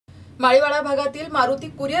माळीवाडा भागातील मारुती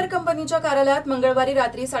कुरिअर कंपनीच्या कार्यालयात मंगळवारी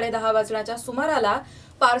रात्री 10:30 वाजण्याच्या सुमाराला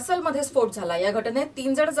पार्सलमध्ये स्फोट झाला। या घटनेत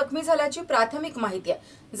 3 जण जखमी झाल्याची प्राथमिक माहिती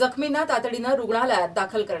आहे। जखमींना तातडीने रुग्णालयात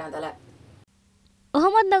दाखल करण्यात आले।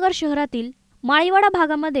 अहमदनगर शहरातील माळीवाडा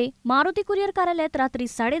भागामध्ये मारुती कुरिअर कार्यालयात रात्री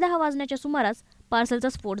 10:30 वाजण्याच्या सुमारास पार्सलचा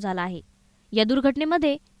स्फोट झाला आहे। या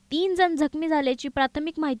दुर्घटनेमध्ये 3 जण जखमी झाल्याची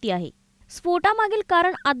प्राथमिक माहिती आहे। स्फोटामागील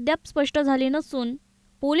कारण अद्याप स्पष्ट झाले नसून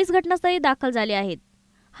पोलीस घटनास्थळी दाखल झाले आहेत।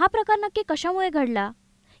 हा प्रकार नक्की कशामुळे घडला,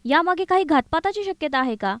 यामागे काही घातपाताची शक्यता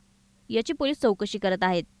आहे का, याची पोलीस चौकशी करत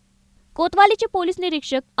आहेत। कोतवालीचे पोलीस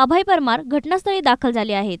निरीक्षक अभय परमार घटनास्थळी दाखल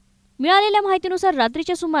झाले आहेत। मिळालेल्या माहितीनुसार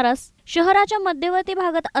रात्रीच्या सुमारास शहराच्या मध्यवर्ती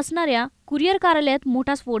भागात असणाऱ्या कुरिअर कार्यालयात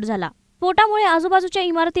मोठा स्फोट झाला। स्फोटामुळे आजूबाजूच्या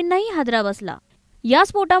इमारतींनाही हादरा बसला। या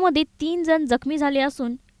स्फोटामध्ये 3 जण जखमी झाले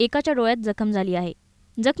असून एकाच्या डोळ्यात जखम झाली आहे।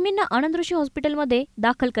 जखमींना आनंद ऋषी हॉस्पिटलमध्ये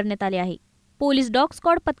दाखल करण्यात आले आहे। पोलीस डॉग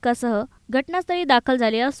स्क्वॉड पथकासह घटनास्थळी दाखल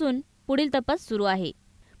झाले असून पुढील तपास सुरू आहे।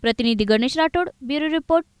 प्रतिनिधी गणेश राठोड, ब्युरो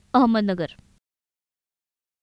रिपोर्ट, अहमदनगर।